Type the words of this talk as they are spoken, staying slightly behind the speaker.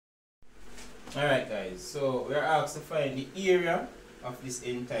Alright guys, so we are asked to find the area of this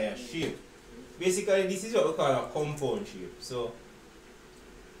entire shape. Basically this is what we call a compound shape. So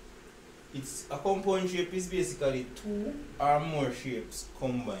it's a compound shape is basically two or more shapes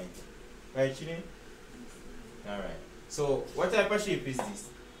combined. Right, Chini? Alright. So what type of shape is this?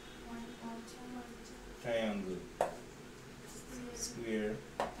 Triangle, square,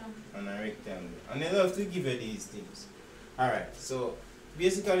 and a rectangle. And they love to give you these things. Alright, so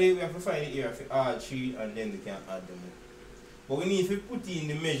basically we have to find the area for all three and then we can add them up. But we need to put in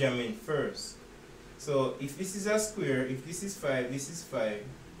the measurement first. So if this is a square, if this is 5, this is 5,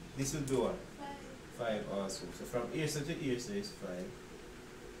 this would be what? 5 also. So from here to here so is 5.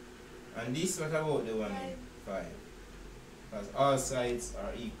 And this, what about the one here? 5. Because all sides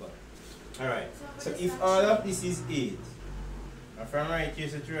are equal. Alright, so if all of this is 8, and from right here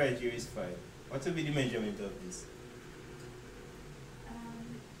to right here is 5, what will be the measurement of this?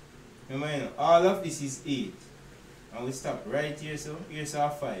 Remember, you know, all of this is 8, and we stop right here, so here's our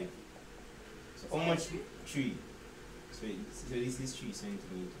 5. So how much? 3. So this is 3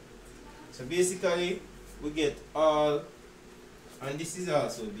 centimeters. So basically, we get all, and this is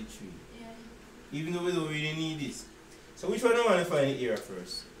also the 3. Yeah. Even though we don't really need this. So which one do you want to find the area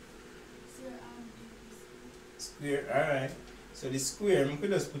first? Square, alright. So the square, we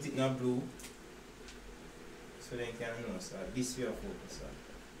could just put it in a blue. So then you can know, so this we are focused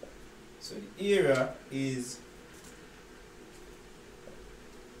on. So the area is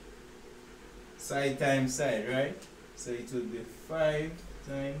side times side, right? So it will be 5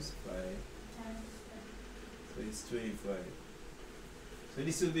 times 5. So it's 25. So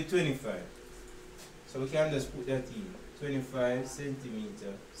this will be 25. So we can just put that in. 25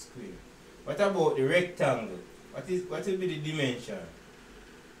 centimeter square. What about the rectangle? What will be the dimension?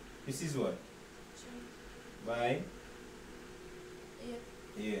 This is what? By?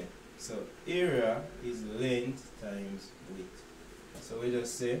 Yeah. So area is length times width. So we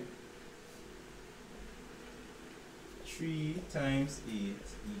just say 3 times 8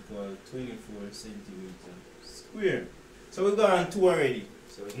 equal 24 centimeter square. So we got on 2 already.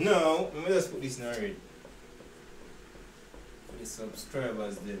 So now, let me just put this in already. For the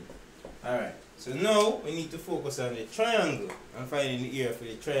subscribers then. Alright, so now we need to focus on the triangle and finding the area for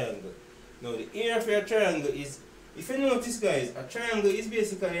the triangle. Now the area for a triangle is, if you notice guys, a triangle is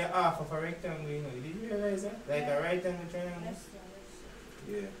basically a half of a rectangle, you know. Did you realize that? Like a right angle triangle?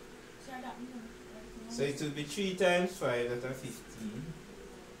 Yeah. So it will be 3 times 5, that are 15.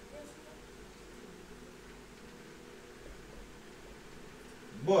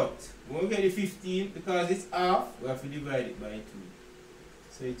 But when we get the 15, because it's half, we have to divide it by 2.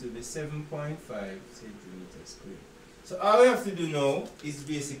 So it will be 7.5 centimeters square. So all we have to do now is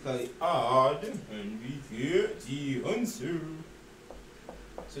basically add and we get the answer.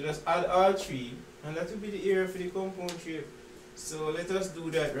 So just add all 3 and that will be the area for the compound shape. So let us do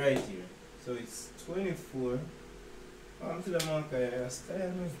that right here. So it's 24. I'm to the marker,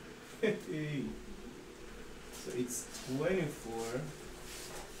 style me. So it's 24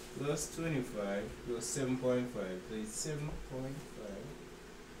 plus 25 plus 7.5. So it's 7.5.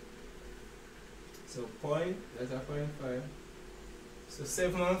 So point, that's a 0.5. So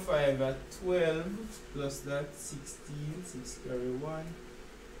 7 and 5 are 12 plus that 16, 6 carry 1,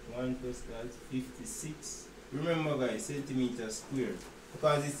 1 plus that 56. Remember guys, centimeters squared.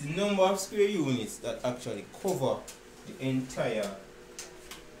 Because it's the number of square units that actually cover the entire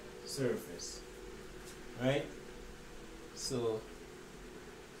surface. Right? So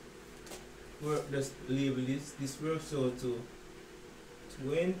just label this. This works out to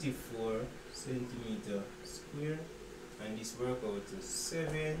 24 centimeter square, and this works out to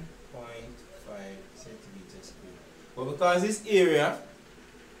 7.5 centimeters square. But because this area,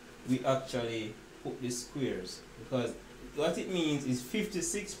 we actually put the squares, because what it means is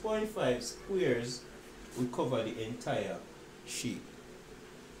 56.5 squares will cover the entire sheet.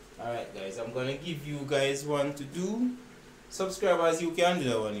 Alright guys, I'm gonna give you guys one to do. Subscribers, you can do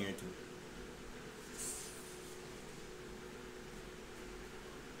that one here too.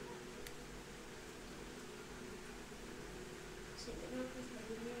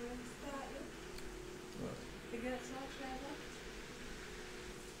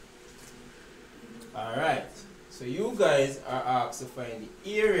 Alright, so you guys are asked to find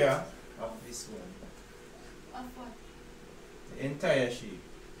the area of this one. Of what? The entire sheet.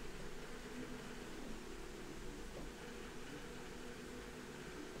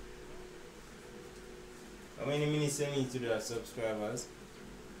 How many minutes you need to do that, subscribers?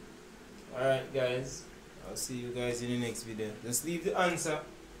 Alright guys, I'll see you guys in the next video. Just leave the answer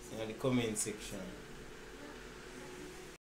in the comment section.